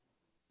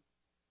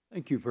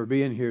Thank you for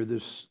being here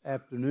this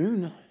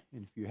afternoon.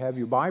 And if you have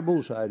your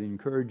Bibles, I'd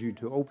encourage you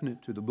to open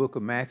it to the book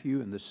of Matthew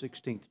in the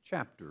 16th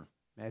chapter,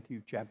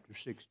 Matthew chapter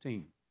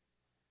 16.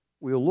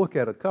 We'll look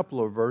at a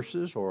couple of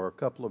verses, or a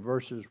couple of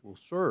verses will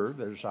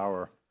serve as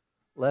our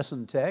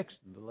lesson text,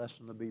 and the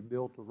lesson will be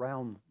built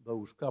around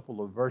those couple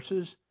of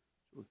verses.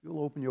 So if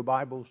you'll open your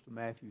Bibles to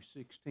Matthew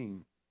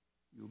 16,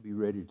 you'll be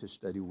ready to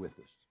study with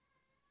us.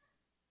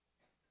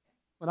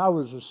 When I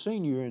was a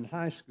senior in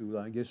high school,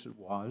 I guess it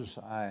was,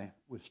 I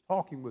was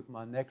talking with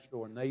my next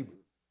door neighbor.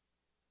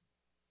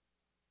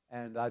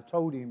 And I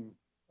told him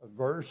a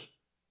verse,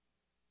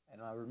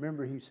 and I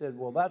remember he said,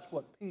 well, that's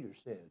what Peter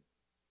said.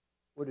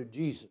 What did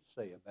Jesus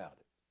say about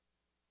it?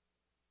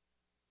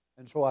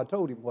 And so I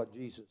told him what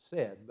Jesus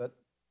said. But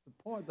the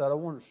point that I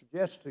want to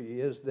suggest to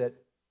you is that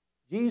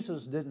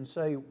Jesus didn't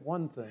say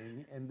one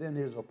thing, and then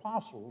his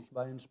apostles,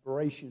 by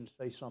inspiration,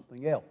 say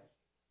something else.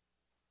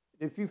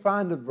 If you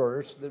find a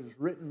verse that is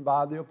written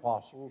by the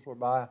apostles or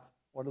by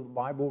one of the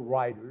Bible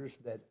writers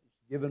that's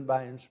given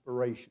by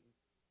inspiration,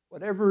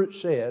 whatever it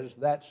says,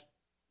 that's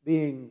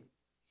being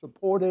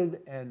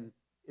supported and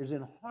is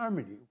in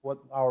harmony with what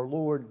our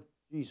Lord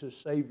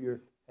Jesus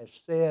Savior has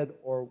said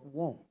or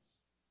wants.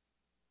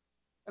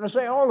 And I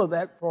say all of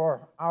that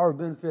for our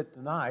benefit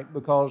tonight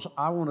because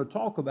I want to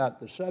talk about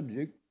the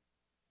subject,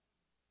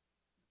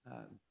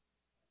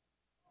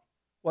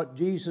 what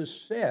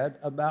Jesus said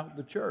about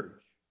the church.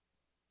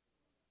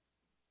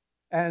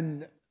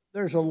 And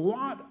there's a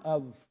lot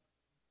of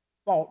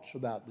thoughts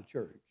about the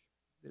church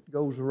that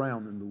goes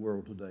around in the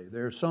world today.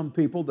 There are some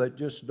people that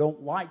just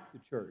don't like the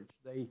church.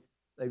 They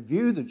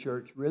view the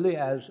church really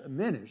as a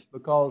menace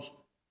because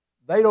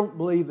they don't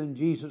believe in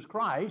Jesus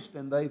Christ,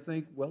 and they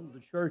think, well,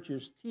 the church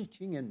is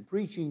teaching and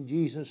preaching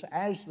Jesus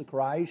as the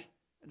Christ,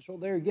 and so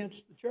they're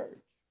against the church.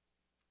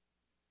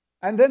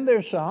 And then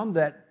there's some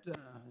that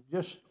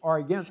just are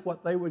against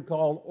what they would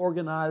call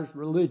organized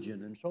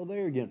religion, and so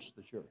they're against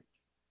the church.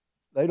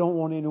 They don't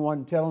want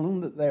anyone telling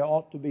them that they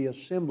ought to be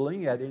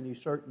assembling at any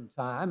certain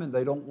time, and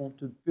they don't want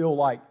to feel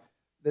like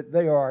that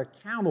they are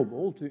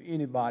accountable to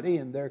anybody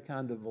in their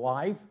kind of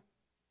life.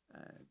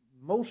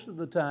 Most of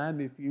the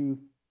time, if you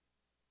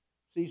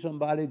see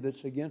somebody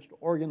that's against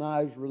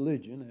organized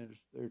religion, as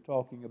they're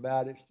talking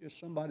about, it's just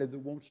somebody that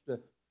wants to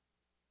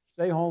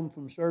stay home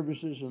from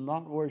services and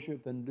not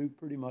worship and do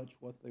pretty much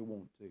what they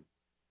want to.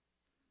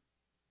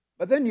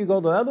 But then you go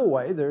the other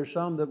way. There's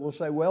some that will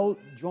say, well,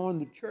 join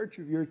the church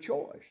of your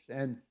choice.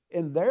 And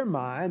in their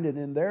mind and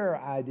in their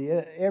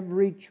idea,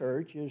 every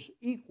church is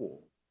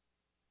equal.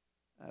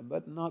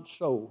 But not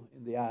so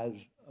in the eyes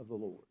of the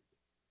Lord.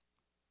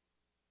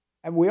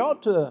 And we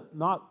ought to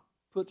not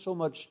put so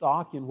much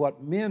stock in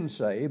what men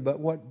say, but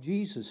what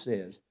Jesus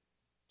says.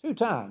 2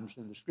 times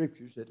in the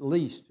Scriptures, at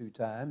least 2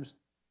 times,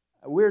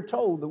 we're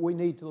told that we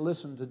need to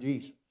listen to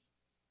Jesus.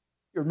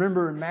 You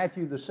remember in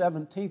Matthew the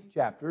 17th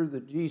chapter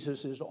that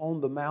Jesus is on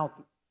the Mount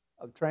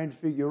of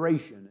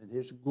Transfiguration and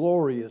his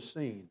glory is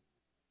seen.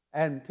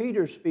 And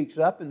Peter speaks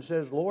up and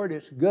says, Lord,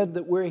 it's good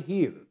that we're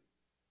here.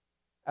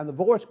 And the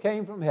voice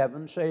came from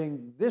heaven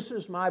saying, this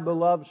is my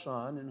beloved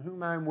Son in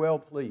whom I am well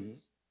pleased.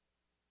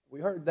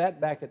 We heard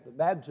that back at the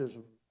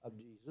baptism of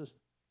Jesus.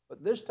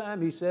 But this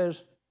time he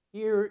says,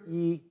 hear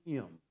ye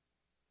him.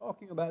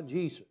 Talking about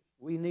Jesus.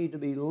 We need to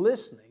be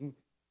listening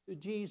to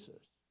Jesus.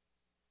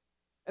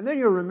 And then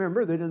you'll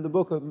remember that in the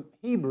book of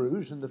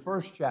Hebrews, in the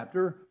 1st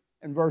chapter,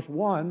 in verse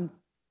 1,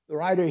 the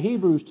writer of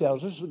Hebrews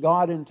tells us that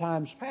God in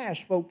times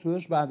past spoke to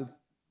us by the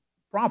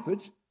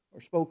prophets,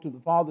 or spoke to the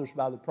fathers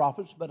by the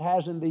prophets, but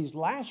has in these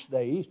last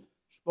days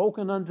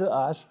spoken unto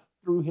us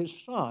through his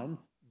Son,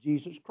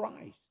 Jesus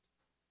Christ.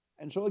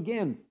 And so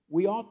again,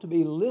 we ought to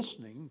be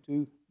listening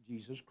to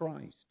Jesus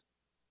Christ.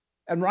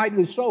 And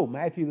rightly so.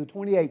 Matthew the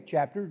 28th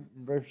chapter,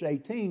 verse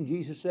 18,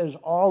 Jesus says,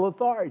 all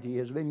authority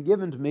has been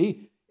given to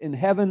me in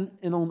heaven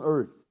and on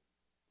earth.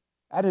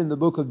 And in the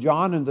book of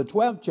John, in the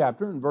 12th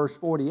chapter, in verse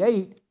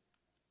 48,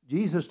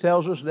 Jesus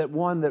tells us that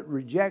one that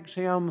rejects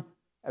him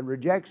and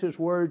rejects his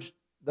words,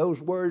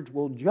 those words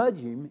will judge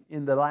him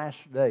in the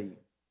last day.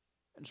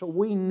 And so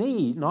we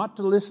need not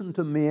to listen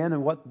to men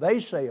and what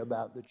they say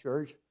about the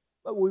church,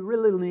 but we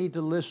really need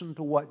to listen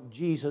to what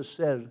Jesus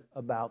says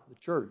about the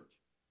church.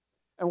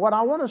 And what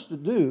I want us to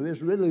do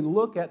is really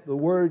look at the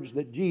words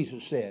that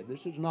Jesus said.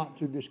 This is not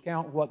to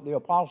discount what the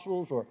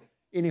apostles or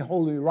any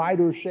holy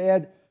writer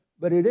said,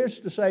 but it is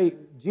to say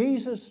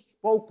Jesus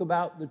spoke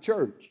about the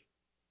church.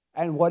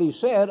 And what he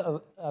said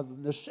of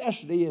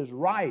necessity is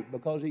right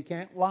because he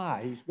can't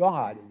lie. He's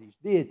God and he's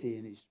deity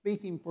and he's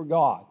speaking for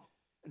God.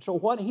 And so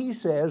what he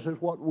says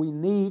is what we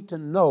need to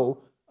know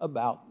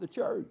about the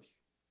church.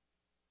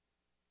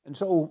 And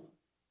so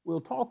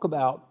we'll talk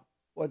about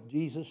what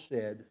Jesus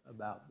said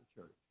about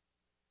the church.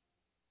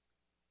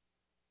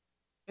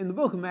 In the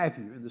book of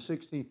Matthew, in the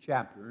 16th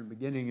chapter, and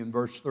beginning in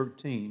verse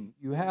 13,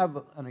 you have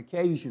an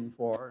occasion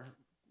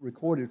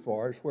recorded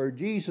for us where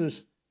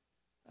Jesus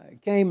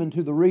came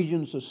into the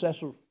regions of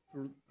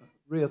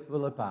Caesarea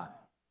Philippi.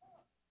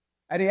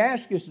 And he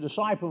asked his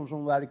disciples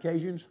on that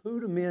occasion, who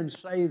do men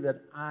say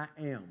that I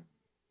am?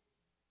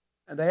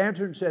 And they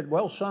answered and said,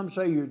 well, some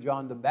say you're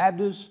John the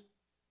Baptist,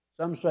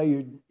 some say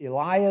you're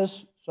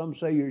Elias, some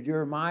say you're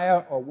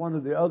Jeremiah or one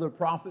of the other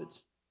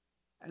prophets.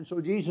 And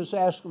so Jesus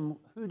asked them,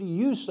 who do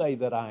you say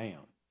that I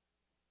am?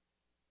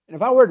 And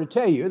if I were to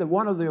tell you that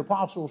one of the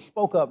apostles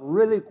spoke up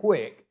really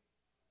quick,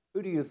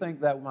 who do you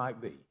think that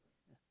might be?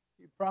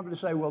 You'd probably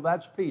say, well,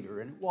 that's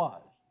Peter, and it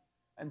was.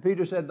 And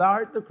Peter said, thou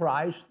art the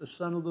Christ, the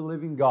Son of the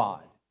living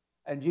God.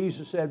 And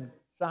Jesus said,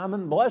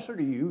 Simon, blessed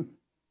are you,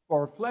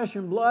 for flesh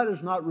and blood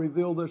has not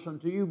revealed this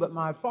unto you, but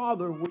my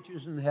Father which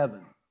is in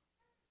heaven.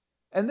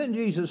 And then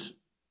Jesus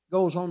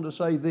goes on to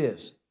say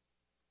this.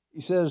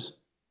 He says,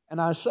 and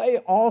I say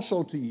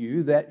also to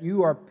you that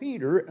you are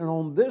Peter, and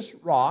on this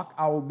rock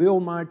I will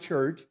build my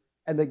church,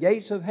 and the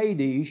gates of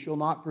Hades shall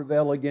not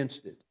prevail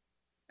against it.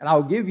 And I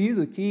will give you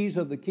the keys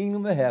of the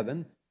kingdom of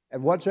heaven,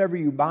 and whatsoever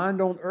you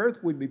bind on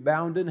earth will be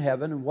bound in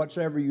heaven, and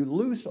whatsoever you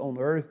loose on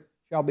earth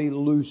shall be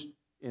loosed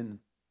in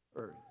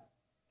earth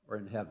or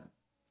in heaven.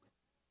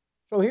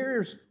 So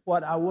here's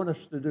what I want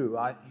us to do.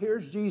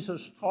 Here's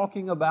Jesus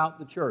talking about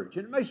the church.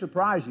 And it may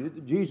surprise you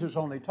that Jesus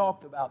only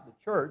talked about the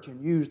church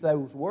and used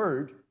those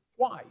words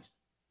twice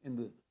in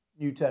the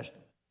New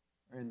Testament,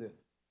 or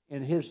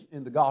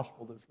in the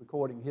gospel that's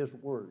recording his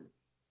words.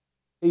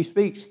 He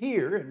speaks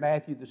here in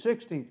Matthew the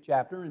 16th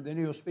chapter, and then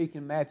he'll speak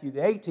in Matthew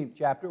the 18th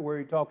chapter, where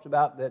he talks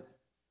about that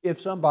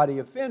if somebody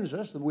offends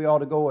us, then we ought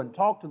to go and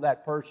talk to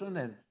that person,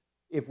 and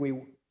if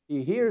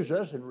he hears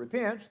us and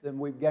repents, then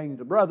we've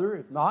gained a brother.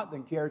 If not,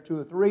 then care two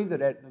or three,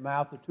 that at the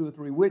mouth of two or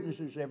three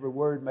witnesses every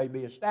word may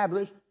be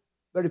established.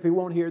 But if he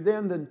won't hear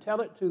them, then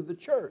tell it to the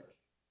church.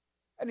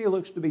 And he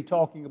looks to be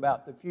talking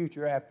about the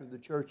future after the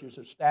church is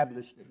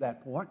established at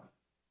that point.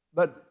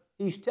 But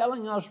he's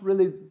telling us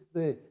really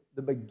the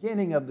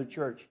beginning of the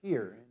church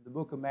here in the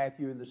book of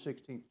Matthew in the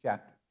 16th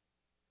chapter.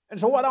 And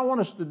so what I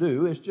want us to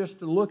do is just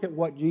to look at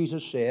what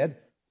Jesus said.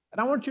 And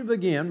I want you to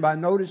begin by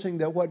noticing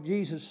that what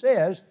Jesus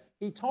says,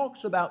 he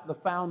talks about the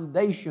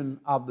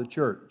foundation of the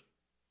church.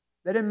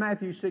 That in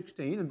Matthew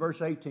 16 and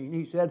verse 18,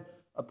 he said,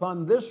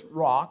 upon this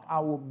rock I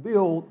will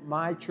build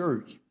my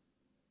church.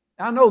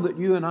 I know that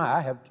you and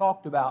I have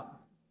talked about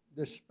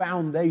this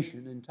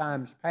foundation in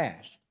times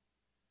past.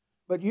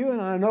 But you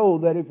and I know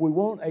that if we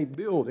want a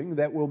building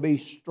that will be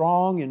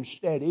strong and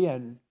steady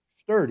and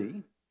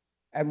sturdy,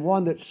 and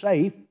one that's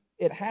safe,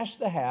 it has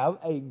to have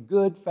a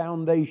good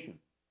foundation.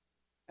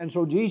 And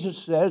so Jesus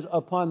says,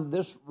 upon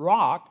this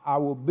rock I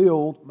will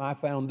build my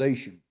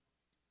foundation,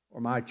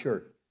 or my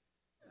church.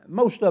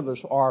 Most of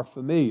us are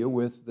familiar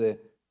with the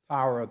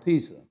Tower of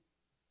Pisa.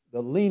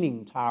 The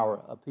Leaning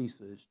Tower of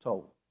Pisa is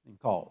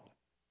called.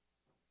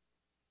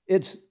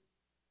 It's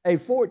a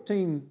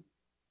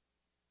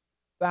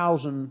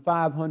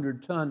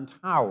 14,500-ton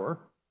tower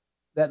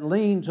that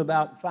leans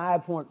about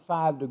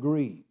 5.5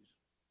 degrees,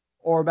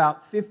 or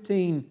about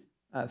 15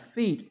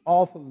 feet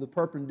off of the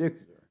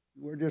perpendicular.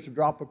 We're just a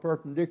drop of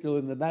perpendicular,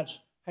 and then that's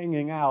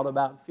hanging out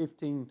about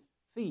 15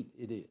 feet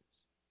it is.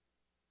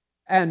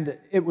 And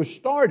it was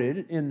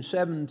started in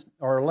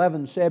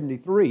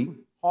 1173,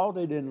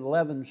 halted in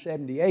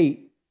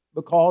 1178,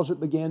 because it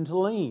began to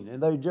lean.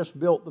 And they just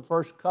built the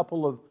first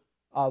couple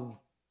of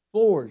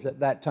floors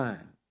at that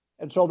time.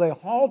 And so they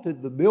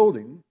halted the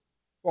building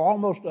for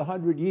almost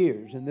 100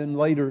 years and then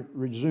later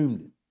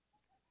resumed it.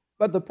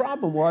 But the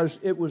problem was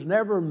it was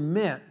never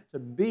meant to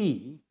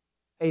be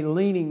a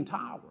leaning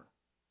tower.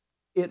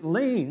 It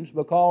leans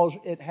because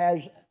it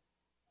has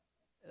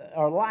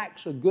or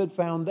lacks a good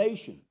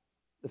foundation.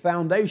 The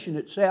foundation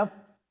itself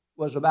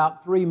was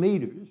about 3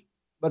 meters,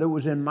 but it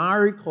was in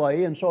miry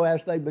clay, and so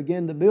as they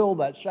began to build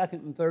that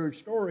second and third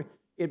story,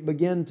 it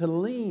began to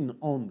lean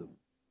on them.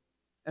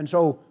 And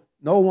so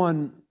no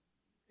one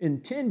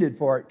intended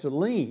for it to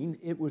lean.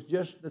 It was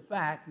just the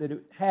fact that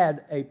it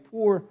had a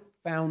poor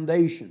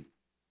foundation.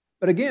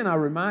 But again, I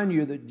remind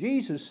you that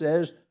Jesus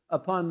says,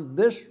 upon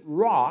this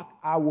rock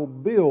I will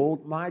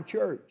build my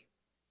church.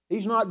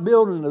 He's not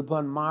building it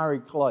upon miry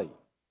clay.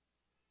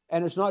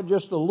 And it's not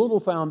just a little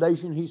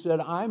foundation. He said,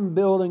 I'm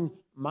building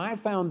my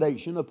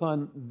foundation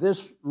upon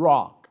this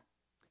rock.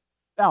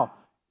 Now,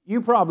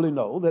 you probably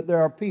know that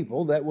there are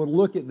people that would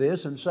look at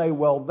this and say,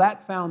 well,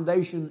 that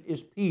foundation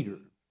is Peter.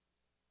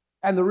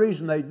 And the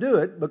reason they do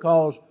it,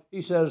 because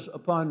he says,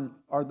 thou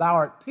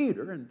art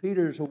Peter, and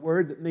Peter is a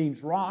word that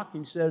means rock.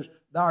 He says,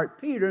 thou art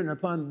Peter, and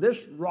upon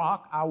this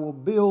rock I will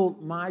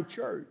build my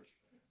church.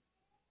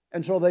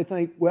 And so they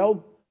think,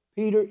 well,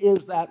 Peter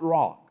is that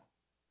rock.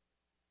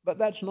 But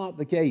that's not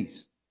the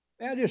case.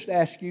 May I just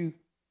ask you,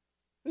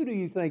 who do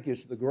you think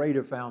is the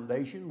greater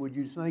foundation? Would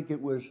you think it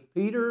was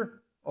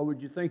Peter, or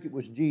would you think it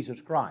was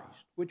Jesus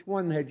Christ? Which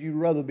one had you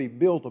rather be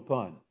built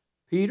upon?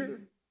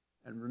 Peter,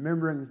 and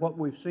remembering what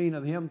we've seen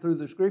of him through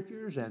the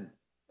Scriptures, and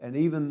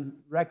even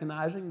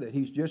recognizing that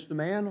he's just a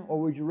man,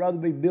 or would you rather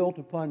be built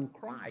upon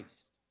Christ?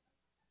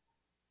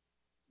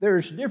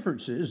 There's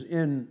differences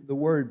in the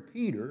word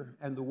Peter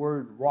and the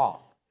word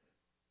rock.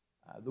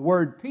 The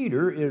word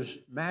Peter is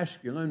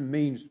masculine,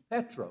 means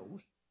Petros,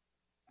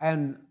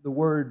 and the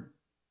word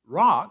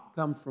rock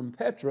comes from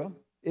Petra.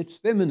 It's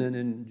feminine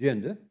in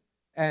gender,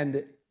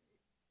 and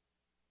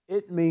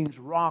it means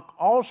rock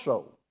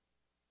also.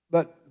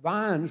 But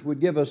Vines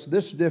would give us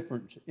this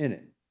difference in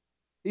it.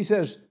 He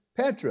says,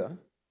 Petra,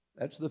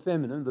 that's the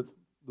feminine,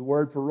 the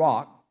word for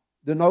rock,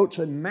 denotes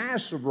a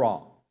mass of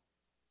rock,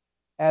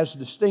 as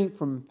distinct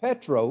from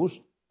Petros,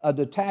 a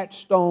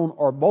detached stone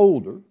or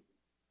boulder,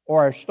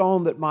 or a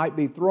stone that might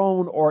be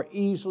thrown or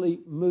easily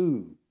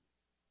moved.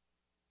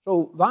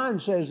 So Vine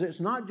says it's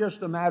not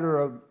just a matter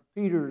of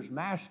Peter's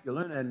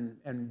masculine,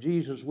 and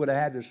Jesus would have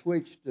had to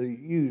switch to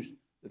use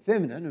the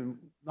feminine, and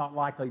not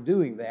likely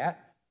doing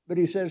that. But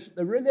he says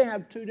they really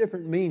have two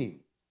different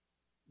meanings.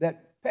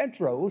 That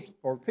Petros,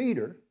 or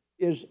Peter,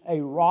 is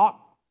a rock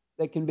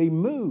that can be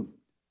moved.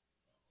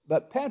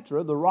 But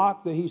Petra, the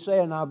rock that he's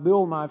saying I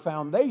build my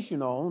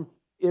foundation on,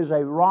 is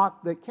a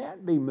rock that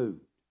can't be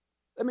moved.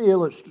 Let me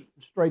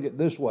illustrate it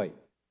this way.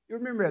 You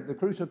remember at the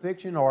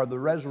crucifixion or the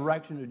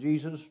resurrection of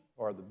Jesus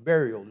or the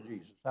burial of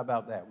Jesus? How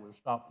about that? We'll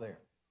stop there.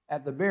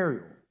 At the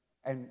burial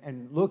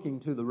and looking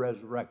to the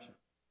resurrection,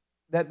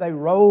 that they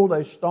rolled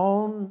a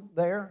stone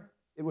there.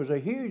 It was a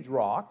huge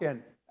rock,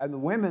 and the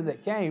women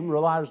that came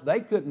realized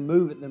they couldn't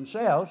move it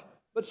themselves,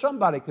 but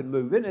somebody could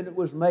move it, and it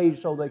was made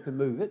so they could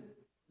move it.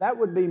 That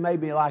would be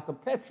maybe like a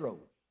Petros.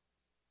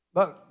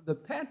 But the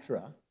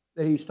Petra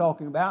that he's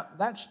talking about,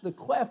 that's the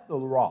cleft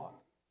of the rock.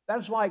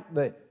 That's like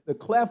the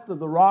cleft of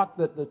the rock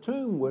that the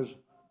tomb was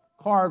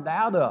carved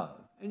out of,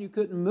 and you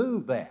couldn't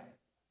move that.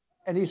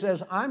 And he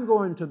says, I'm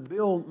going to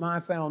build my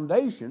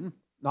foundation,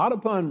 not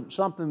upon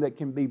something that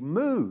can be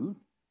moved,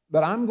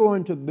 but I'm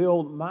going to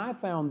build my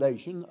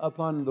foundation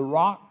upon the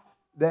rock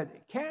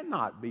that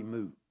cannot be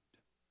moved.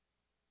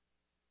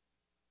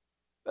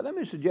 But let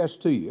me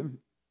suggest to you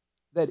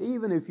that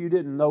even if you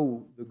didn't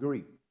know the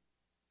Greek,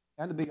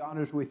 and to be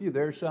honest with you,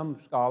 there are some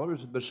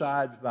scholars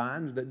besides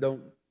Vines that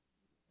don't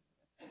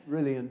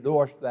really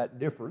endorse that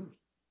difference.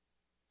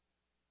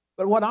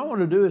 But what I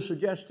want to do is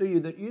suggest to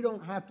you that you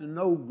don't have to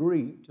know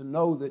Greek to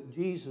know that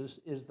Jesus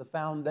is the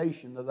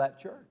foundation of that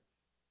church.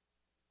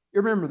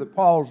 You remember that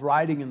Paul's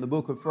writing in the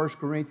book of 1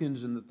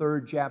 Corinthians in the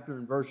 3rd chapter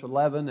in verse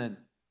 11,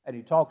 and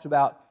he talks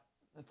about,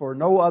 for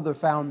no other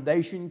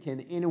foundation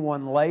can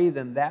anyone lay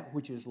than that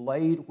which is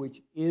laid,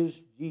 which is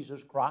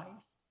Jesus Christ.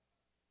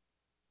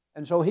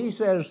 And so he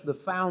says the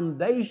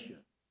foundation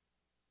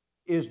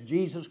is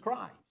Jesus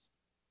Christ.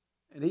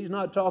 And he's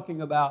not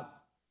talking about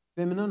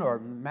feminine or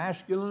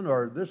masculine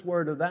or this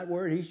word or that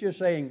word. He's just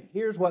saying,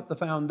 here's what the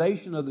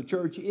foundation of the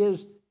church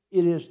is.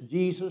 It is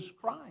Jesus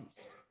Christ.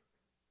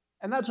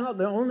 And that's not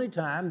the only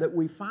time that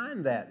we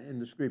find that in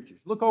the Scriptures.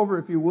 Look over,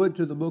 if you would,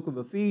 to the book of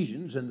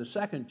Ephesians in the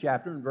 2nd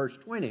chapter in verse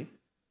 20.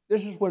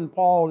 This is when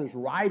Paul is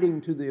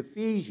writing to the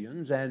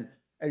Ephesians and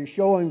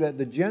showing that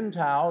the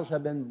Gentiles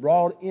have been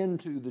brought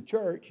into the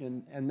church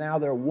and now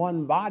they're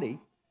one body.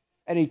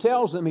 And he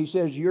tells them, he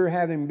says, you're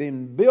having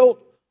been built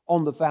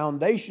on the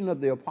foundation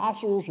of the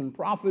apostles and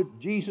prophets,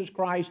 Jesus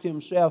Christ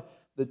himself,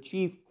 the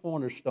chief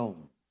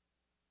cornerstone.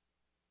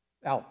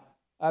 Now,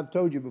 I've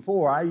told you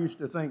before, I used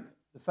to think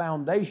the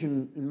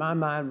foundation in my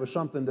mind was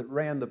something that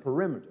ran the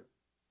perimeter.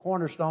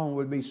 Cornerstone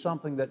would be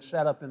something that's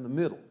set up in the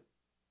middle.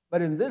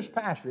 But in this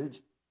passage,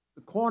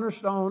 the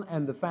cornerstone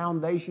and the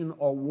foundation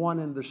are one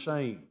and the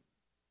same.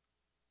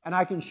 And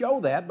I can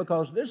show that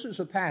because this is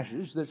a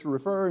passage that's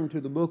referring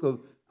to the book of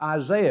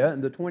Isaiah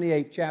in the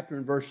 28th chapter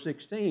in verse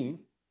 16.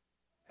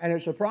 And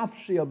it's a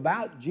prophecy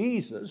about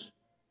Jesus.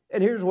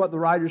 And here's what the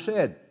writer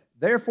said.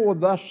 Therefore,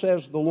 thus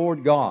says the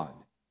Lord God,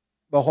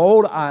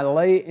 behold, I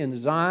lay in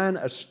Zion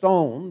a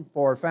stone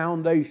for a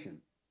foundation.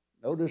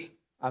 Notice,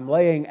 I'm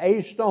laying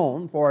a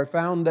stone for a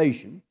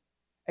foundation,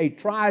 a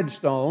tried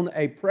stone,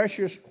 a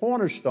precious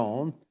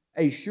cornerstone,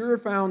 a sure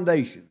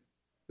foundation.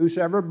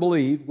 Whosoever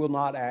believes will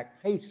not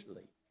act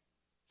hastily.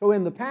 So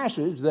in the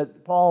passage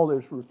that Paul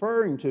is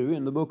referring to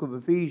in the book of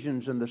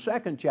Ephesians in the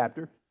 2nd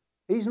chapter,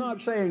 he's not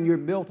saying you're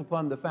built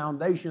upon the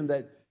foundation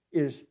that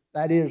is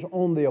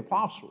on the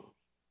apostles.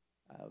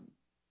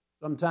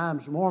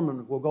 Sometimes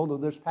Mormons will go to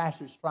this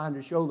passage trying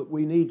to show that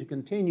we need to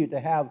continue to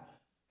have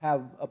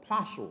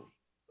apostles.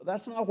 But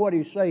that's not what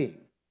he's saying.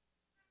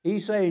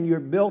 He's saying you're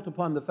built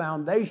upon the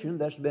foundation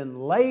that's been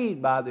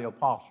laid by the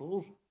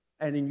apostles.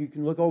 And then you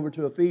can look over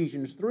to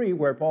Ephesians 3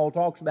 where Paul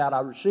talks about,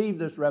 I received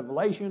this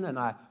revelation and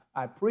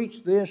I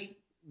preached this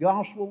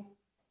gospel.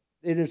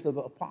 It is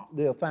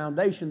the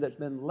foundation that's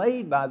been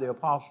laid by the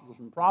apostles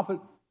and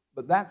prophets.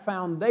 But that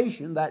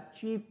foundation, that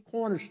chief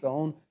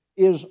cornerstone,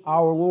 is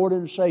our Lord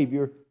and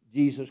Savior,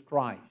 Jesus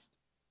Christ.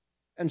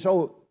 And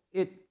so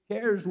it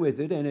carries with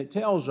it and it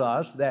tells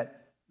us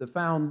that the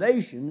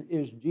foundation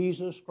is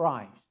Jesus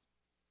Christ.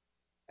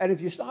 And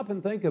if you stop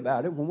and think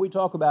about it, when we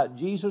talk about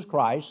Jesus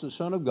Christ, the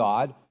Son of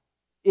God,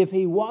 if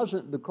he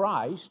wasn't the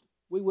Christ,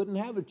 we wouldn't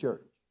have a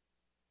church.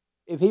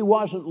 If he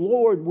wasn't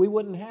Lord, we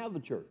wouldn't have a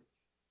church.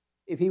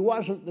 If he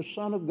wasn't the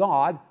Son of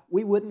God,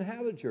 we wouldn't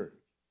have a church.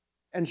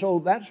 And so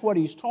that's what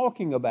he's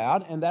talking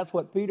about, and that's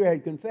what Peter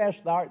had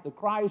confessed, thou art the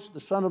Christ,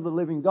 the Son of the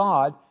living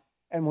God.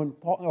 And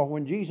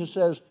when Jesus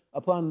says,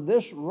 upon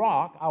this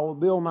rock I will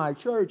build my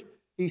church,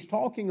 he's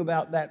talking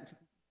about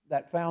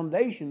that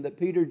foundation that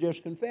Peter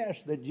just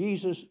confessed, that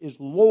Jesus is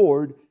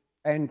Lord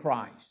and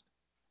Christ.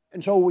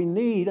 And so we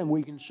need, and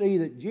we can see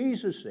that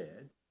Jesus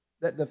said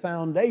that the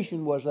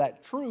foundation was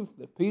that truth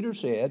that Peter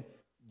said,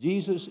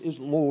 Jesus is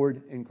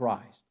Lord in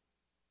Christ.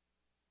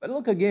 But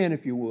look again,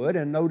 if you would,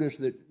 and notice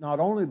that not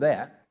only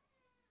that,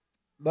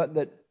 but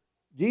that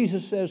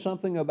Jesus says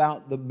something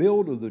about the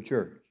build of the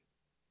church.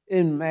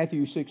 In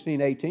Matthew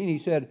 16:18, he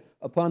said,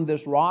 upon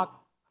this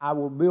rock I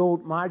will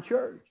build my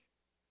church.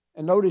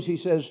 And notice he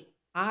says,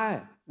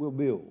 I will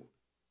build.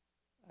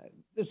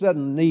 This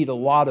doesn't need a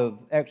lot of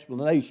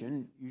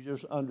explanation. You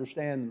just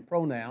understand the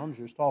pronouns.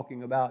 It's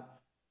talking about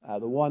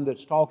the one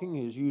that's talking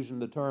is using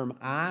the term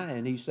I,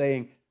 and he's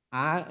saying,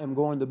 I am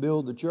going to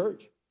build the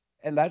church,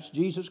 and that's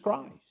Jesus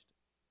Christ.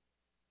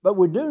 But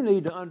we do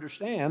need to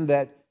understand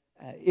that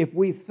if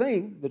we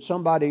think that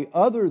somebody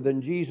other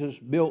than Jesus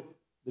built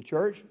the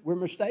church, we're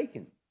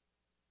mistaken.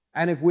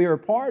 And if we are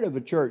part of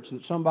a church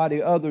that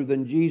somebody other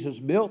than Jesus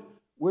built,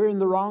 we're in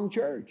the wrong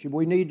church.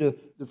 We need to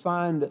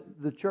find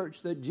the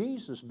church that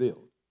Jesus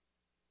built.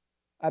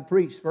 I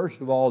preached,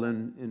 first of all,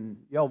 in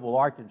Yellville,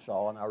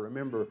 Arkansas, and I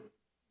remember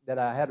that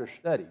I had a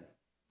study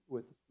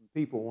with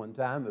people one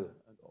time, an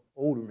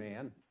older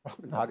man,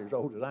 probably not as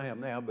old as I am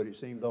now, but he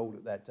seemed old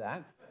at that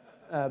time.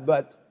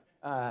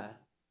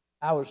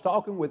 I was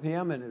talking with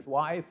him and his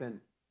wife, and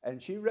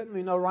she let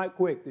me know right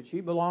quick that she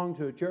belonged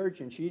to a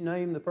church, and she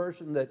named the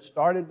person that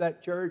started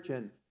that church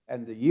and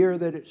the year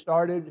that it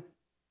started,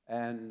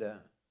 and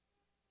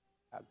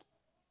I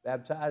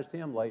baptized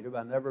him later, but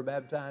I never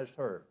baptized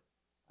her.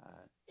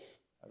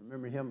 I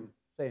remember him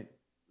saying,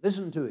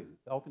 listen to him,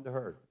 talking to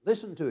her.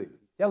 Listen to him,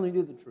 telling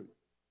you the truth.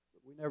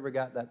 But we never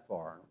got that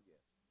far, I don't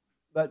guess.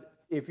 But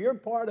if you're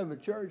part of a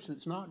church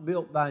that's not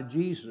built by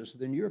Jesus,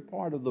 then you're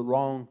part of the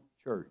wrong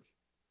church.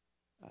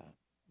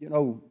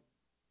 A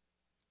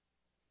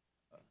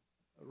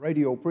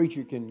radio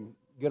preacher can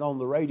get on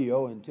the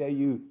radio and tell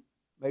you,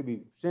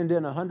 maybe send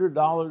in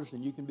 $100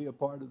 and you can be a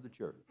part of the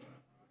church.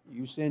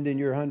 You send in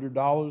your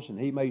 $100 and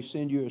he may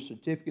send you a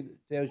certificate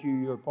that tells you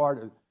you're a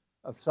part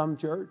of some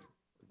church,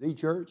 the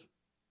church.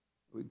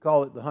 We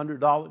call it the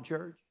 $100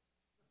 church.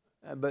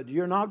 But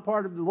you're not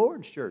part of the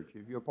Lord's church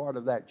if you're part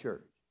of that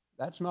church.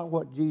 That's not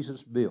what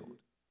Jesus built.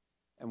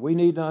 And we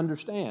need to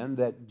understand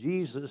that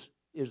Jesus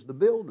is the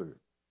builder.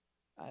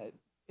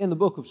 In the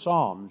book of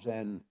Psalms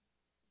and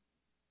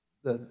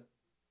the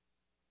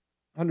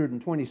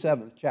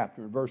 127th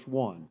chapter, verse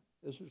 1,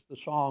 this is the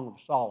Song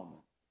of Solomon.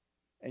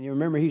 And you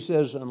remember he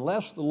says,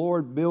 unless the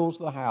Lord builds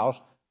the house,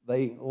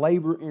 they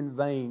labor in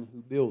vain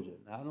who builds it.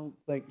 Now, I don't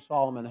think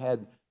Solomon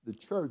had the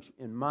church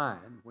in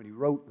mind when he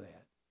wrote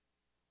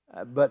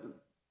that. But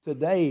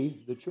today,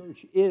 the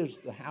church is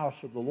the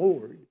house of the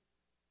Lord.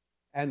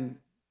 And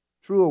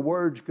truer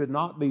words could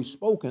not be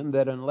spoken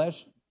that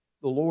unless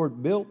the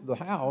Lord built the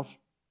house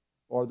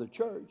or the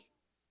church,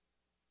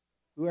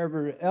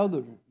 whoever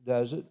else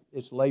does it,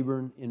 it's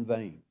laboring in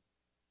vain.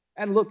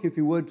 And look, if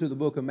you would, to the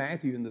book of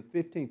Matthew in the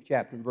 15th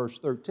chapter and verse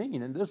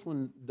 13. And this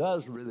one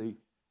does really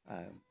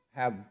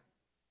have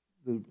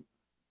the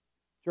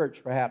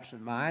church perhaps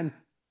in mind.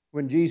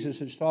 When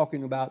Jesus is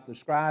talking about the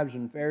scribes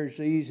and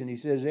Pharisees, and he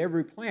says,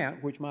 every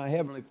plant which my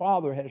heavenly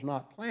Father has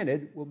not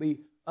planted will be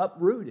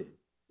uprooted.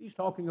 He's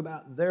talking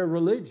about their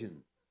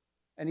religion.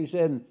 And he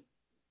said,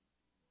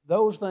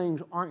 those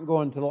things aren't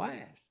going to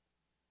last.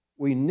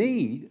 We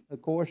need,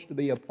 of course, to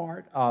be a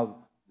part of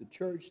the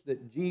church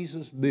that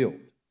Jesus built.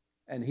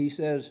 And he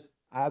says,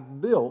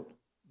 I've built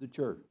the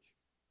church.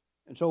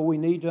 And so we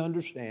need to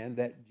understand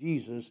that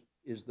Jesus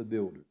is the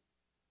builder.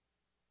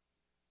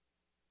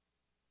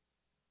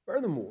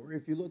 Furthermore,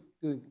 if you look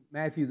to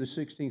Matthew the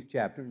 16th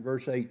chapter and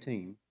verse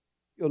 18,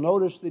 you'll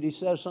notice that he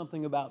says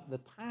something about the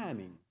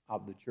timing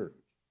of the church.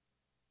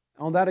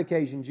 On that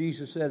occasion,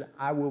 Jesus said,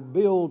 I will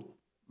build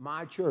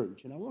my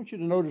church. And I want you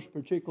to notice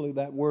particularly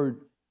that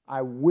word,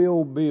 I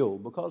will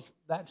build, because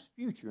that's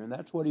future, and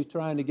that's what he's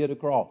trying to get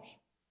across.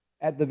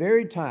 At the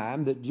very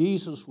time that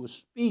Jesus was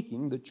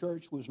speaking, the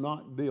church was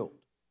not built.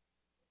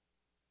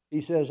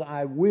 He says,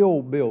 I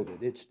will build it.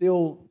 It's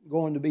still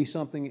going to be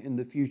something in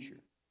the future.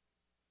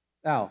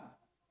 Now,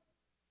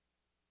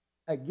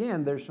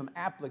 again, there's some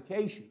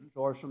applications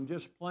or some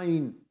just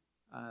plain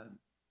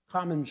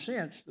common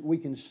sense that we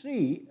can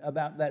see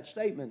about that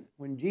statement.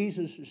 When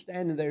Jesus is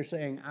standing there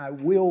saying, I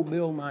will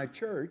build my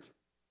church,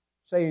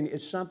 saying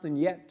it's something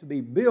yet to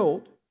be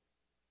built,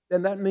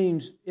 then that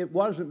means it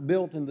wasn't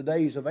built in the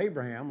days of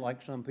Abraham,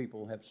 like some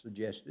people have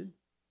suggested.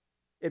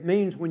 It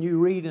means when you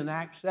read in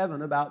Acts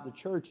 7 about the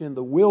church in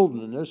the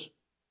wilderness,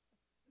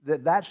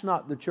 that's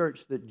not the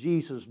church that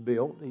Jesus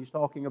built. He's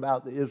talking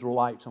about the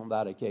Israelites on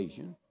that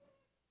occasion.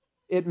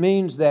 It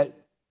means that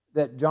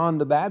John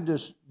the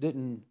Baptist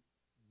didn't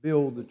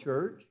build the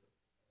church.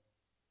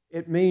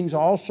 It means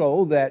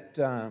also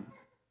that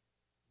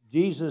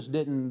Jesus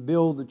didn't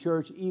build the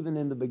church even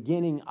in the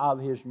beginning of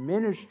his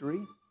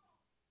ministry,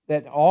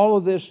 that all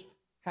of this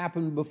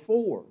happened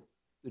before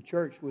the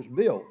church was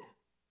built.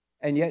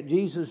 And yet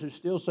Jesus is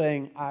still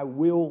saying, I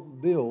will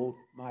build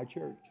my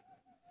church.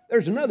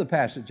 There's another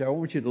passage I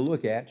want you to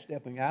look at,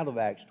 stepping out of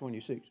Acts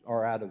 26,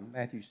 or out of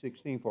Matthew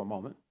 16 for a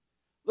moment.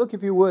 Look,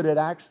 if you would, at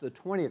Acts, the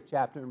 20th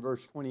chapter and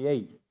verse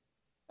 28.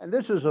 And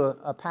this is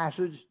a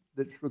passage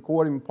that's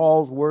recording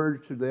Paul's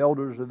words to the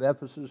elders of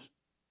Ephesus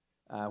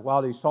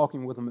while he's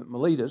talking with them at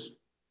Miletus.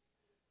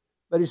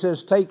 But he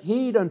says, "Take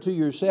heed unto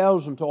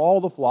yourselves and to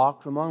all the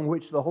flocks among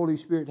which the Holy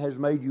Spirit has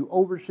made you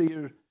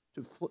overseers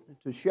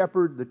to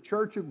shepherd the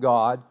church of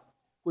God,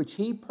 which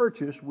he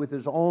purchased with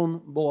his own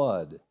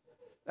blood."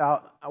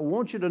 Now, I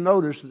want you to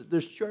notice that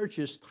this church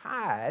is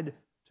tied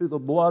to the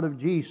blood of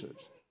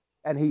Jesus,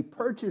 and he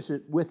purchased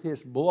it with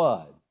his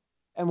blood.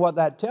 And what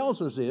that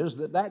tells us is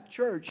that that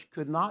church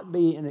could not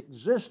be in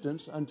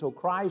existence until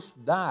Christ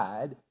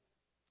died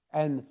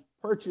and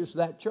purchased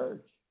that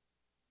church.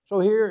 So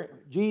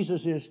here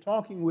Jesus is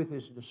talking with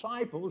his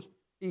disciples.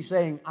 He's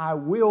saying, I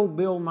will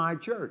build my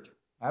church.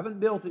 I haven't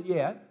built it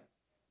yet,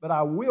 but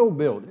I will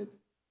build it.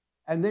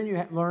 And then you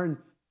have to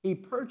learn he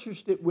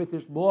purchased it with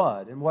his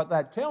blood. And what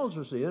that tells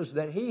us is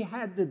that he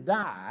had to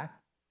die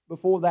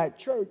before that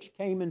church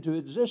came into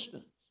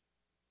existence.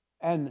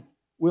 And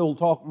we'll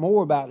talk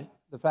more about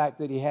the fact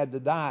that he had to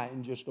die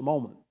in just a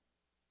moment.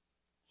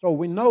 So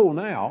we know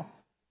now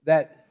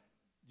that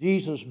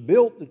Jesus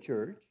built the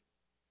church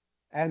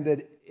and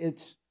that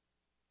it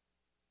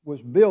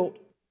was built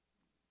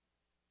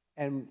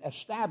and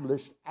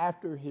established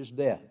after his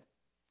death.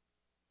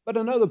 But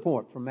another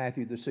point from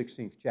Matthew, the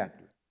 16th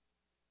chapter.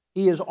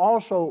 He is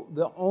also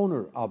the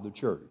owner of the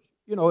church.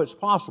 You know, it's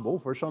possible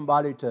for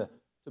somebody to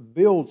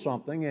build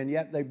something, and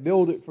yet they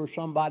build it for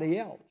somebody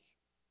else.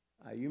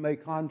 You may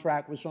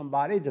contract with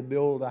somebody to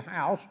build a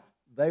house.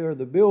 They are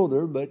the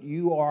builder, but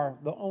you are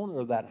the owner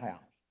of that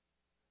house.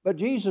 But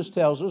Jesus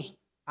tells us,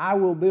 I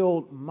will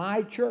build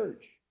my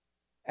church.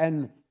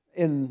 And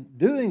in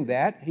doing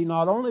that, he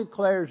not only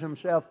declares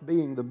himself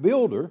being the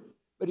builder,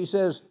 but he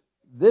says,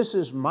 this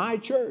is my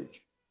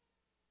church.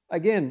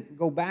 Again,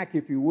 go back,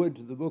 if you would,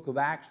 to the book of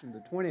Acts in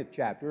the 20th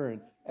chapter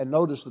and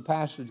notice the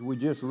passage we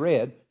just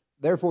read.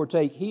 Therefore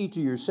take heed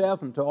to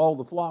yourself and to all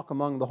the flock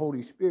among the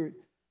Holy Spirit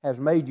has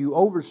made you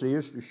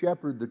overseers to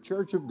shepherd the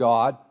church of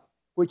God,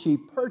 which he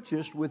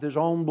purchased with his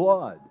own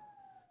blood.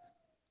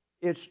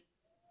 It's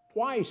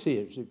twice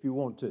his, if you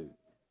want to.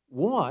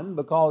 One,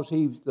 because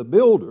he's the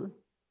builder,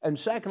 and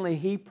secondly,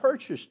 he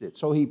purchased it.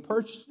 So he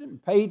purchased it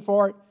and paid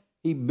for it.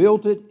 He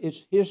built it.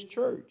 It's his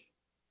church.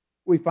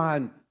 We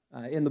find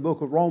in the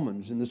book of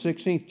Romans, in the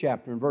 16th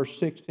chapter, in verse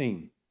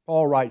 16,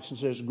 Paul writes and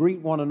says, greet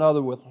one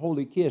another with a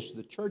holy kiss.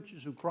 The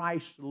churches of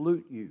Christ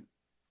salute you.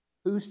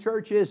 Whose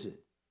church is it?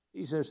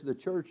 He says the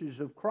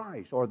churches of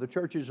Christ, or the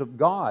churches of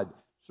God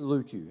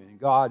salute you. And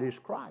God is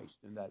Christ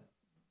in that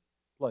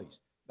place.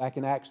 Back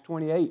in Acts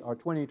 28, or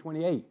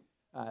 20:28,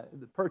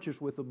 the purchase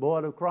with the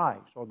blood of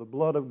Christ, or the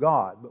blood of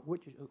God. But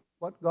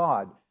what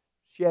God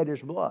shed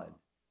his blood?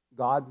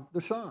 God the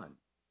Son.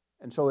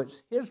 And so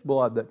it's his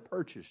blood that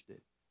purchased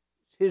it.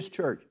 His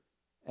church.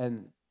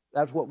 And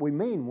that's what we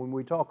mean when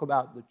we talk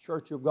about the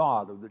church of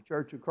God or the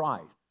church of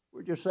Christ.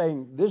 We're just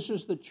saying this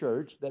is the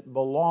church that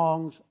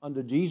belongs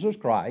unto Jesus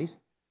Christ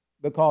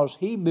because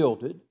he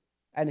built it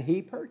and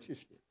he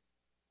purchased it.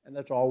 And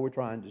that's all we're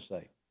trying to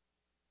say.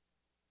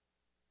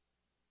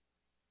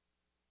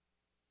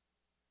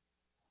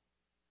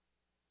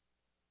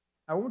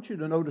 I want you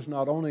to notice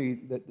not only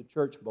that the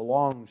church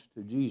belongs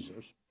to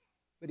Jesus,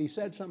 but he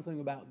said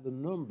something about the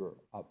number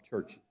of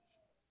churches.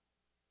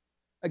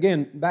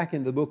 Again, back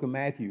in the book of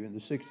Matthew, in the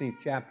 16th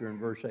chapter in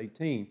verse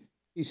 18,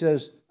 he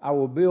says, I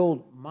will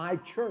build my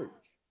church.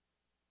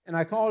 And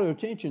I call your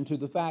attention to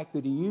the fact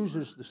that he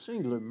uses the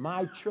singular,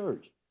 my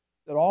church,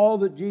 that all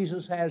that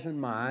Jesus has in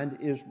mind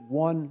is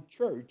one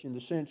church in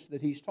the sense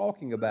that he's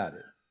talking about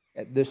it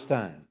at this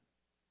time.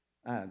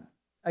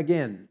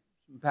 Again,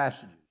 some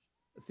passages.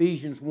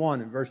 Ephesians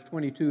 1 in verse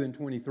 22 and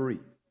 23.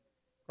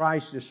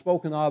 Christ is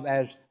spoken of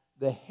as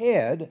the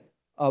head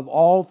of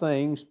all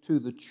things to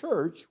the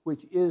church,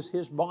 which is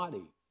his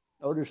body.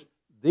 Notice,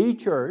 the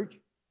church,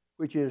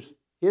 which is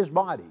his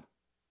body.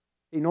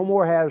 He no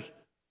more has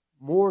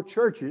more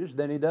churches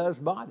than he does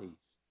bodies.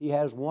 He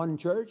has one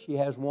church, he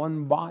has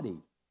one body,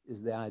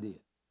 is the idea.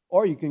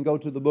 Or you can go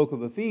to the book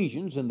of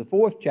Ephesians in the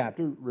 4th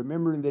chapter,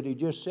 remembering that he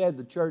just said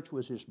the church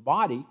was his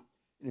body.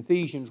 In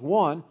Ephesians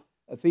 1,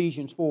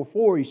 Ephesians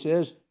 4:4, he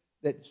says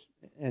that,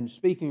 and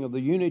speaking of the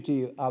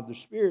unity of the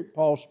Spirit,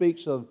 Paul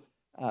speaks of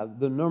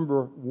the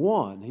number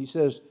one. He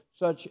says,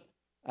 such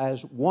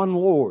as one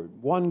Lord,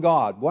 one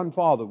God, one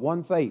Father,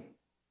 one faith.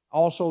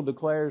 Also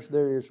declares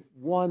there is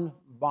one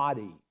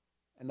body,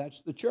 and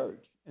that's the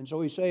church. And so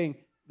he's saying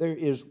there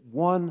is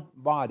one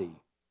body.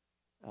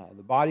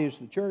 The body is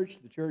the church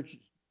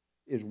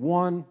is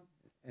one,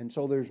 and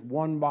so there's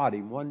one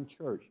body, one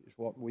church is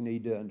what we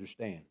need to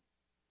understand.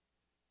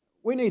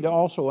 We need to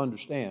also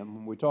understand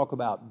when we talk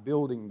about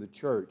building the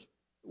church,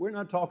 we're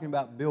not talking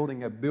about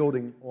building a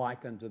building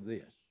like unto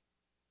this.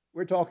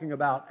 We're talking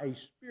about a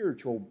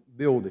spiritual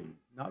building,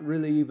 not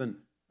really even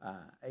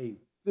a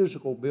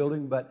physical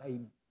building, but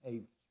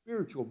a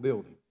spiritual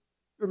building.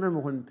 You remember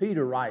when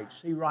Peter writes,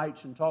 he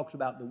writes and talks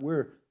about that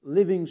we're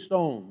living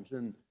stones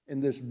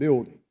in this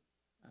building.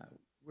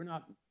 We're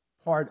not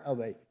part of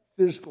a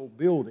physical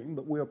building,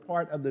 but we're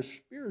part of the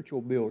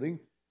spiritual building,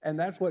 and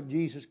that's what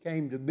Jesus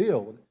came to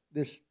build,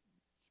 this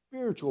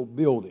spiritual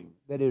building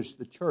that is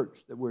the church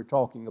that we're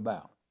talking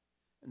about.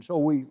 And so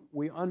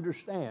we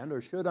understand,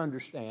 or should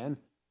understand,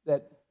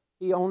 that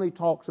he only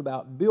talks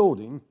about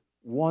building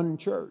one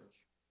church.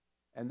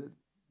 And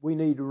we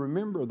need to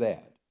remember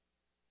that.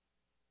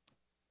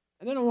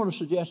 And then I want to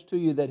suggest to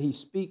you that he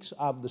speaks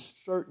of the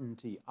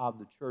certainty of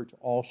the church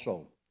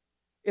also.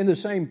 In the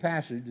same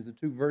passage, the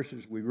two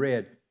verses we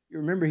read, you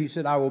remember he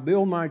said, I will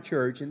build my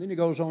church. And then he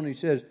goes on and he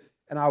says,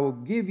 and I will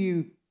give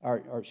you,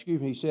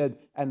 he said,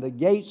 and the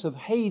gates of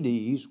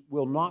Hades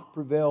will not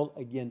prevail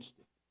against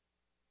it.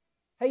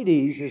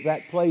 Hades is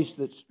that place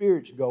that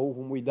spirits go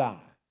when we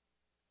die.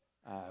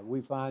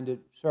 We find it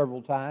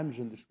several times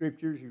in the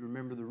scriptures. You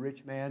remember the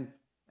rich man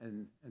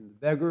and the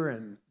beggar,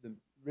 and the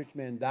rich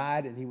man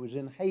died and he was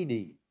in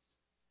Hades.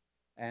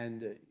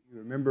 And you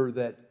remember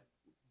that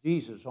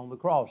Jesus on the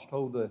cross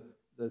told the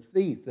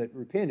thief that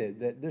repented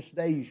that this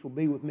day you shall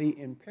be with me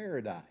in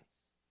paradise.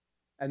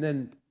 And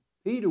then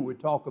Peter would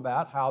talk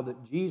about how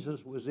that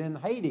Jesus was in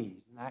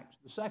Hades in Acts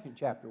the 2nd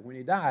chapter. When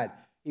he died,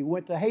 he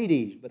went to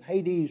Hades, but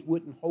Hades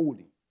wouldn't hold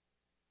him.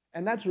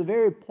 And that's the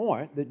very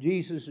point that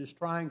Jesus is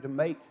trying to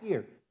make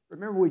here.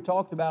 Remember we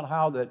talked about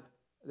how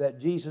that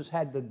Jesus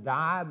had to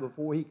die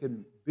before he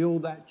could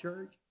build that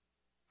church?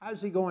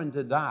 How's he going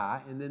to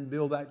die and then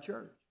build that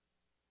church?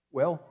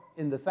 Well,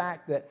 in the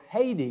fact that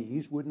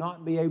Hades would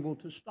not be able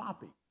to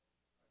stop him.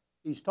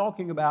 He's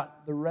talking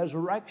about the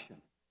resurrection.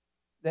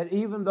 That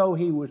even though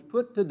he was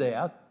put to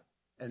death,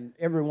 and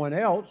everyone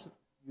else,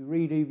 you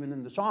read even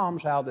in the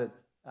Psalms how that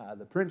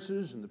the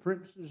princes and the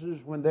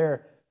princesses, when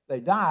they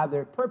die,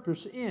 their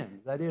purpose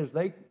ends. That is,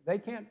 they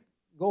can't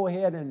go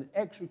ahead and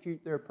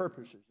execute their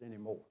purposes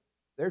anymore.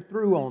 They're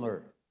through on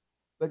earth.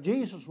 But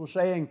Jesus was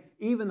saying,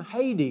 even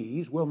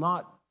Hades will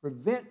not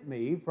prevent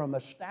me from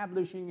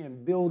establishing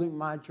and building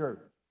my church.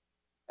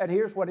 And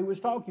here's what he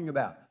was talking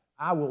about.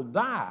 I will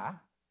die,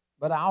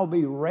 but I'll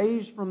be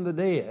raised from the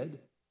dead.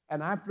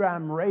 And after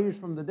I'm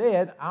raised from the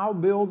dead, I'll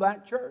build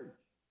that church.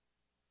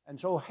 And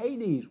so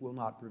Hades will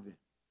not prevent.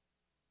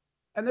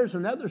 And there's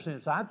another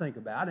sense I think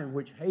about in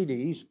which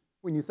Hades,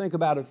 when you think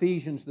about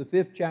Ephesians, the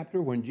 5th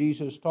chapter, when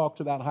Jesus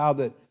talks about how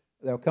that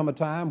there'll come a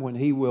time when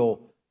he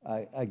will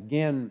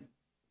again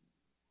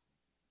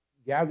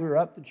gather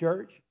up the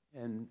church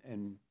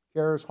and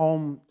carry us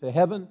home to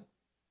heaven.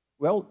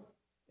 Well,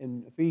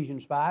 in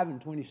Ephesians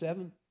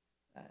 5:27,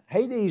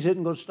 Hades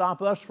isn't going to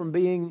stop us from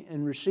being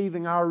and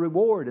receiving our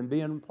reward and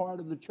being part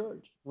of the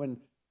church when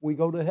we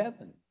go to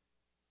heaven.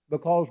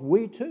 Because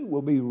we too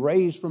will be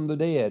raised from the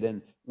dead,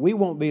 and we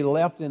won't be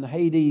left in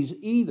Hades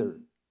either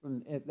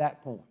at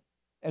that point.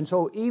 And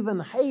so even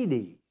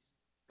Hades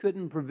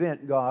couldn't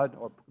prevent God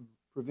or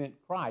prevent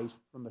Christ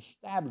from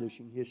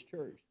establishing his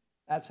church.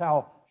 That's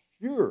how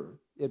sure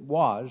it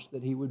was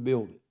that he would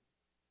build it.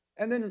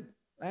 And then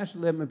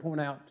lastly, let me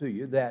point out to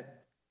you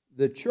that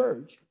the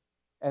church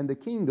and the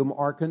kingdom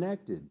are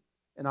connected.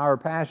 In our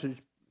passage,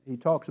 he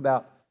talks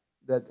about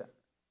that.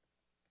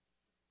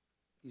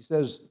 He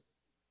says,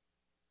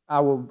 I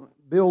will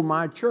build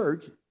my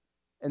church,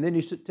 and then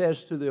he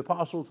says to the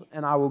apostles,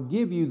 and I will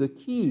give you the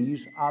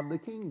keys of the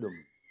kingdom.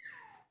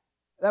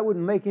 That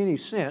wouldn't make any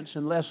sense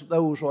unless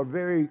those are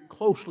very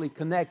closely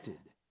connected.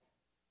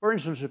 For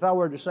instance, if I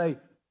were to say,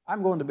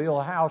 I'm going to build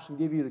a house and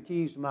give you the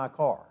keys to my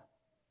car,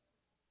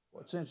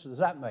 what sense does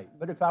that make?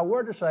 But if I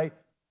were to say,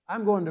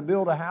 I'm going to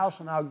build a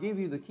house and I'll give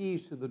you the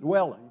keys to the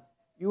dwelling,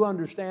 you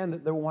understand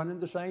that they're one and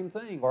the same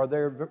thing, or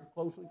they're very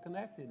closely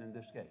connected in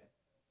this case.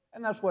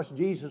 And that's what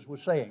Jesus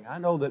was saying. I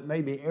know that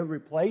maybe every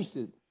place,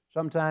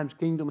 sometimes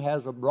kingdom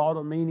has a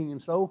broader meaning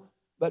and so,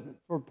 but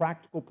for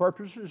practical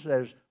purposes,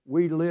 as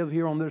we live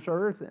here on this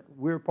earth,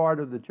 we're part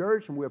of the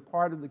church and we're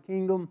part of the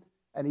kingdom.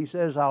 And he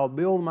says, I'll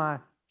build my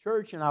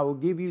church and I will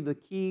give you the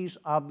keys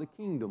of the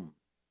kingdom.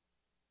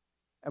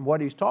 And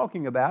what he's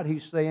talking about,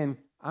 he's saying,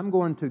 I'm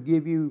going to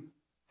give you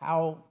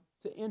how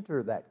to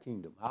enter that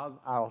kingdom.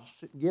 I'll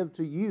give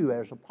to you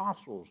as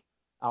apostles.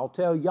 I'll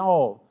tell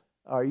y'all,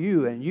 or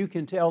you, and you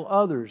can tell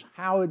others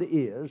how it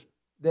is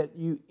that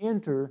you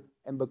enter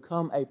and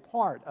become a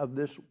part of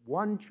this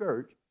one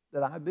church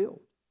that I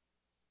built.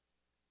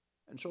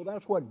 And so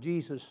that's what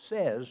Jesus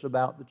says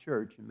about the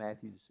church in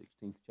Matthew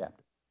the 16th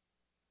chapter.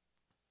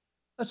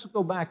 Let's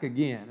go back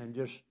again and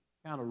just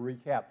kind of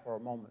recap for a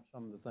moment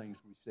some of the things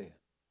we said.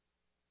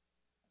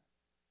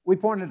 We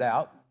pointed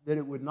out that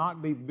it would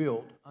not be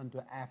built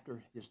until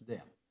after his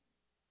death.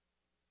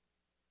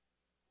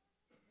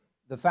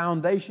 The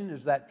foundation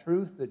is that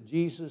truth that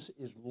Jesus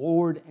is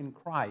Lord and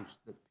Christ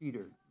that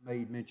Peter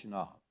made mention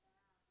of.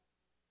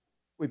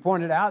 We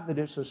pointed out that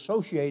it's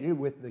associated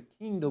with the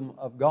kingdom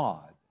of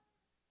God.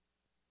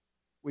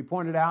 We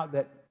pointed out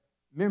that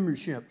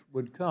memberships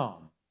would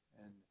come.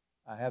 And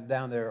I have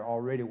down there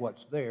already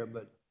what's there,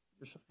 but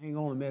just hang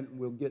on a minute and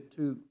we'll get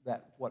to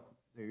that, what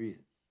there is.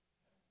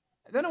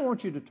 And then I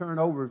want you to turn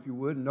over, if you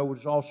would, and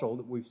notice also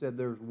that we've said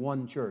there's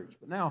one church.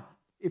 But now,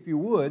 if you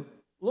would,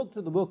 look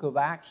to the book of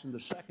Acts in the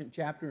 2nd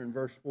chapter and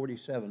verse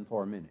 47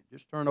 for a minute.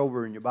 Just turn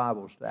over in your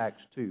Bibles to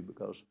Acts 2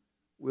 because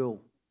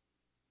we'll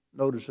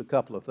notice a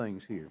couple of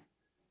things here.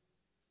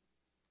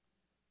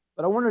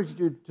 But I wanted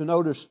you to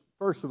notice,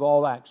 first of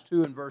all, Acts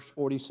 2 and verse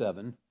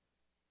 47,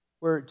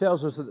 where it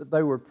tells us that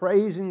they were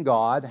praising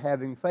God,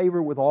 having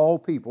favor with all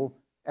people,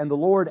 and the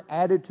Lord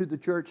added to the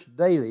church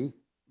daily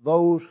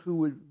those who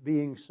were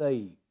being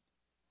saved.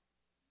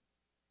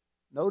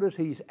 Notice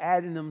he's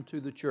adding them to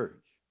the church.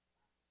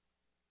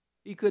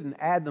 He couldn't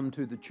add them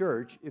to the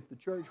church if the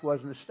church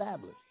wasn't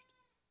established.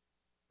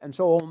 And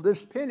so on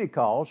this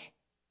Pentecost,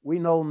 we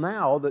know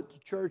now that the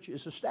church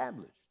is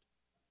established.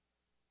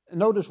 And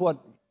notice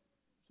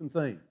some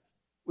things.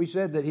 We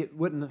said that it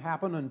wouldn't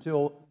happen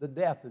until the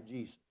death of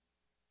Jesus.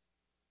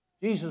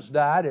 Jesus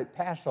died at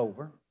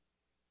Passover.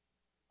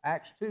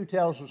 Acts 2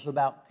 tells us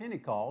about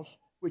Pentecost,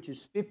 which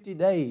is 50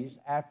 days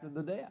after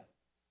the death.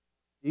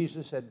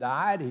 Jesus had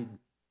died. He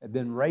had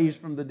been raised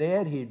from the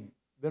dead. He'd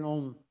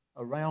been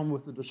around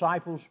with the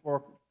disciples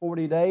for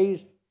 40 days,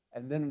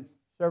 and then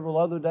several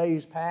other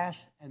days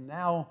passed, and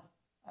now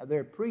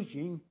they're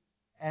preaching,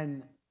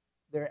 and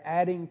they're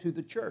adding to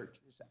the church.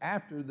 It's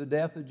after the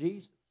death of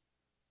Jesus.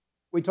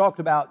 We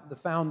talked about the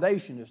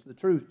foundation is the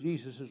truth.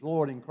 Jesus is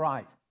Lord in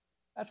Christ.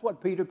 That's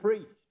what Peter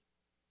preached.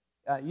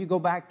 You go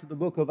back to the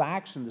book of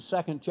Acts in the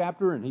 2nd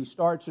chapter, and he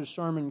starts his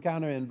sermon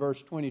kind of in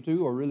verse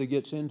 22, or really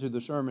gets into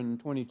the sermon in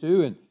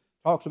 22, and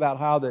talks about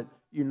how that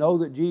you know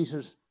that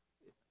Jesus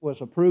was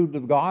approved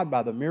of God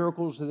by the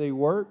miracles that he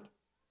worked.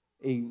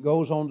 He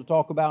goes on to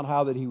talk about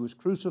how that he was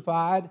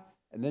crucified,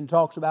 and then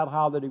talks about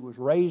how that he was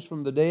raised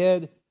from the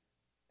dead.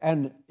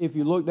 And if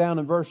you look down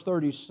in verse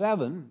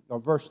 37 or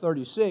verse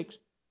 36,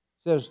 it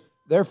says,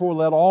 "Therefore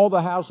let all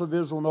the house of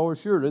Israel know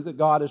assuredly that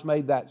God has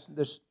made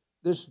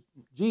this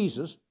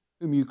Jesus,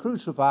 whom you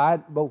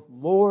crucified, both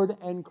Lord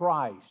and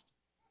Christ."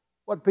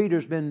 What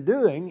Peter's been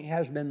doing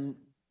has been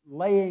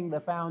laying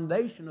the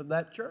foundation of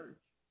that church.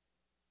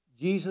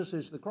 Jesus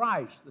is the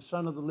Christ, the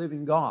Son of the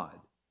living God.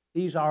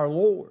 He's our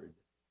Lord.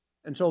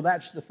 And so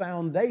that's the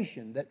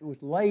foundation that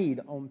was laid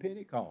on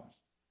Pentecost.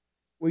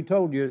 We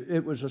told you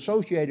it was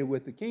associated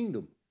with the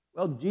kingdom.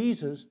 Well,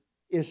 Jesus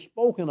is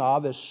spoken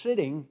of as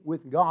sitting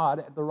with God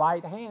at the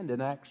right hand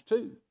in Acts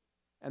 2.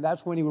 And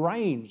that's when he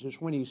reigns. It's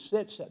when he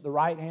sits at the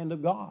right hand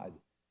of God.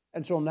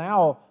 And so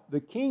now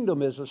the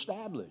kingdom is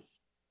established.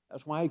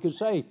 That's why he could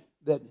say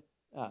that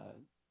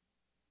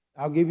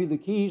I'll give you the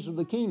keys of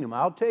the kingdom.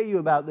 I'll tell you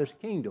about this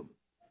kingdom.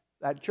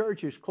 That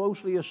church is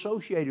closely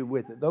associated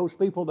with it. Those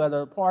people that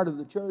are part of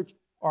the church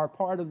are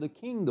part of the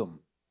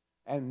kingdom.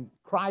 And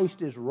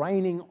Christ is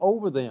reigning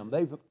over them.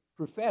 They've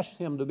professed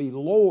him to be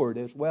Lord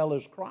as well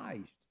as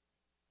Christ.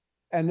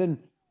 And then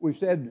we've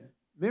said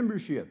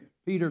membership.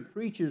 Peter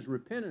preaches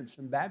repentance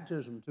and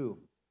baptism to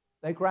them.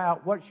 They cry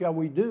out, "What shall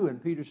we do?"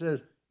 And Peter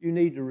says, you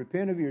need to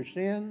repent of your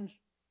sins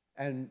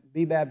and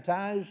be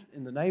baptized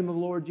in the name of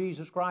the Lord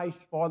Jesus Christ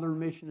for the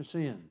remission of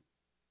sin.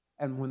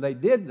 And when they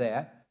did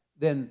that,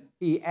 then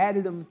he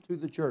added them to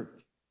the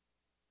church.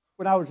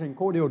 When I was in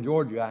Cordele,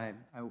 Georgia,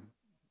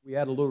 we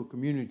had a little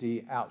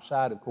community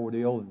outside of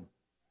Cordele, and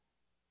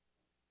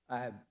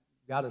I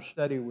got a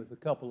study with a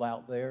couple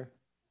out there,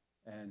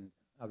 and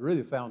I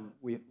really found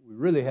we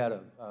really had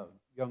a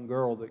young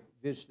girl that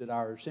visited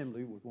our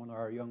assembly with one of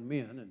our young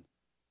men, and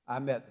I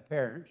met the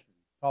parents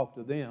and talked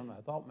to them.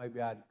 I thought maybe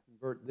I'd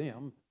convert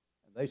them.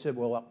 And they said,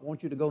 "Well, I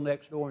want you to go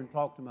next door and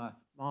talk to my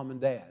mom and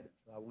dad."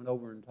 So I went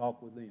over and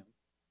talked with them,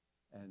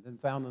 and then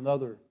found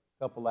another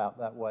couple out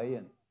that way,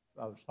 and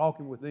I was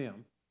talking with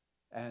them,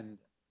 and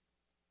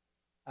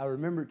I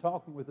remember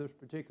talking with this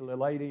particular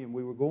lady, and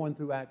we were going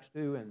through Acts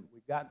 2, and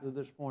we got to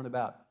this point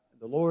about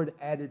the Lord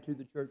added to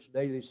the church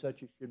daily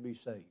such as should be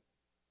saved.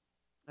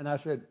 And I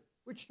said,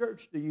 "Which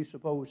church do you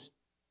suppose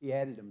he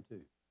added them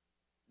to?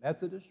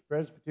 Methodist,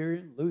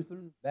 Presbyterian,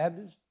 Lutheran,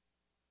 Baptist?"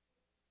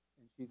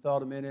 And she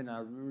thought a minute, and I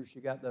remember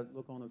she got that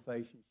look on her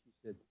face, and she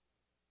said,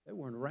 "They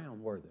weren't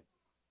around, were they?"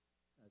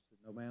 I said,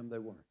 "No, ma'am, they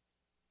weren't."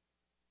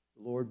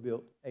 The Lord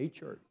built a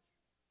church.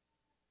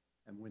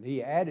 And when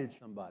he added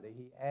somebody,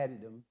 he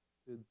added them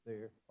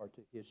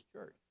to his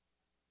church.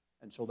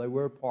 And so they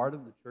were a part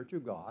of the church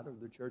of God, or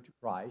the church of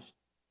Christ,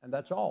 and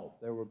that's all.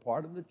 They were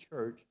part of the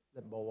church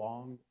that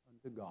belonged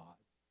unto God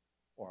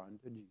or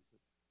unto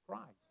Jesus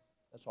Christ.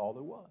 That's all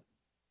there was.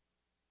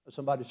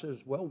 Somebody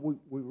says, "Well,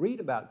 we read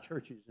about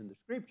churches in the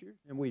Scriptures,"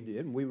 and we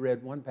did, and we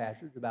read one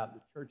passage about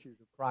the churches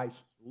of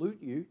Christ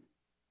salute you,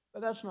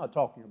 but that's not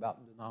talking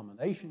about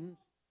denominations.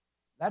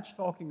 That's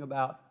talking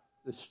about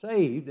the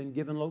saved and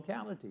given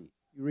locality.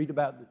 You read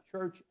about the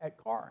church at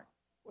Corinth.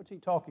 What's he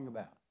talking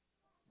about?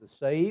 The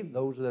saved,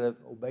 those that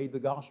have obeyed the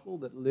gospel,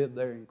 that lived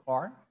there in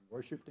Corinth,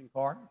 worshipped in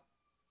Corinth.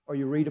 Or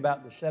you read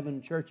about the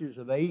 7 churches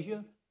of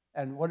Asia,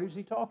 and what is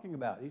he talking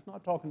about? He's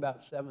not talking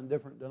about 7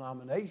 different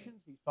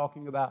denominations. He's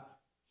talking about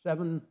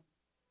 7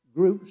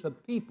 groups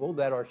of people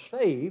that are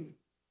saved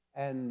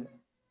and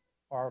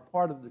are a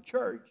part of the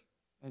church,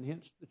 and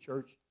hence the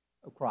church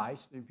of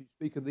Christ. And if you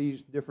speak of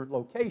these different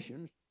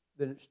locations,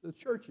 then it's the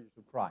churches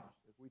of Christ,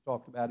 as we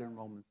talked about in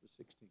Romans the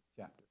 16th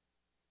chapter.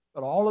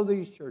 But all of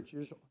these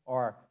churches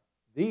are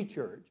the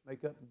church,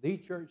 make up the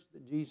church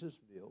that Jesus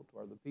built,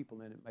 or the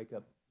people in it make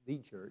up the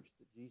church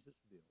that Jesus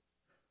built.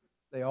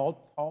 They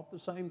all taught the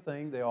same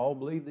thing. They all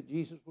believed that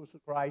Jesus was the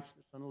Christ,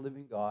 the Son of the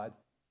living God.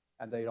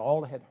 And they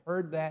all had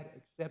heard that,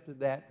 accepted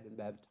that, been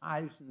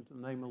baptized into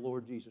the name of the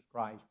Lord Jesus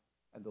Christ,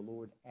 and the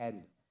Lord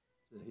added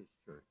to his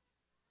church.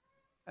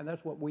 And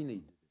that's what we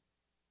need to do.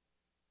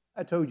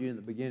 I told you in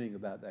the beginning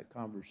about that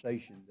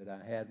conversation that I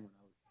had when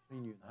I was a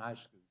senior in high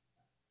school.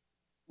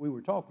 We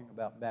were talking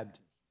about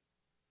baptism.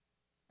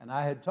 And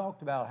I had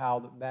talked about how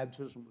that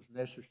baptism was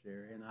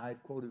necessary, and I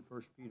had quoted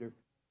 1 Peter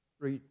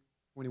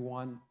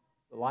 3:21,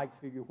 the like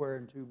figure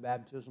whereunto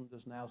baptism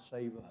does now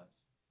save us.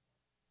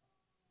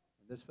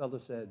 And this fellow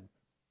said,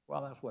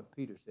 well, that's what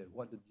Peter said.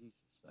 What did Jesus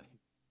say?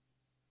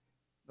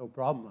 No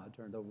problem. I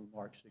turned over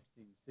Mark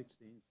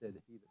 16:16 and said,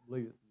 he that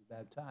believeth and is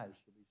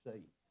baptized shall be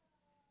saved.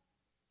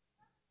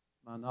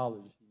 My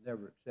knowledge, he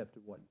never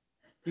accepted what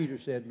Peter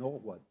said nor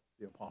what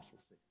the apostle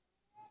said.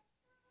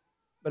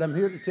 But I'm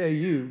here to tell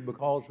you,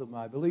 because of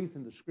my belief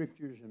in the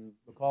Scriptures and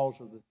because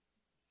of the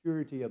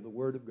surety of the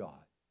Word of God,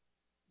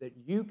 that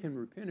you can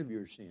repent of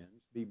your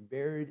sins, be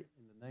buried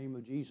in the name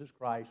of Jesus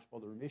Christ for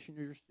the remission of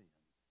your sins,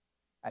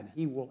 and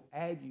he will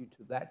add you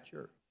to that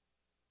church.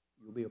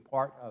 You'll be a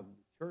part of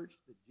the church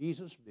that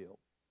Jesus built,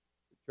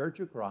 the church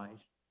of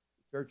Christ,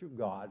 the church of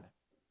God,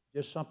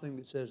 just something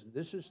that says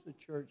this is the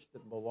church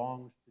that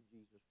belongs to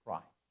Jesus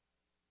Christ,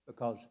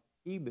 because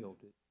he built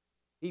it,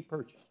 he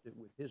purchased it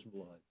with his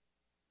blood,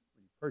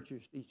 and he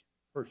purchased each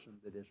person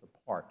that is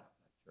a part of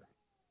that church.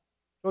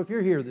 So if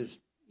you're here this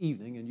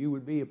evening and you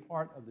would be a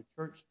part of the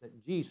church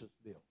that Jesus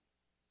built,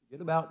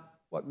 forget about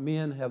what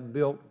men have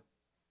built,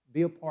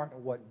 be a part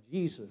of what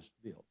Jesus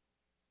built.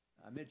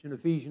 I mentioned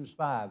Ephesians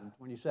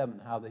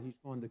 5:27, how that he's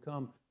going to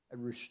come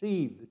and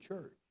receive the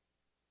church.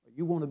 But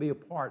you want to be a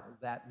part of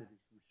that is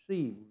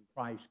received when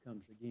Christ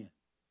comes again.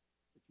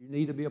 But you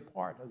need to be a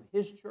part of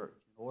his church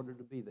in order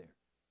to be there.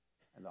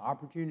 And the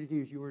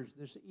opportunity is yours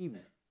this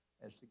evening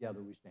as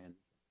together we stand.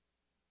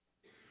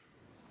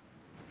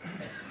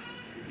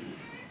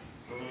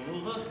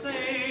 So the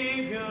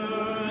Savior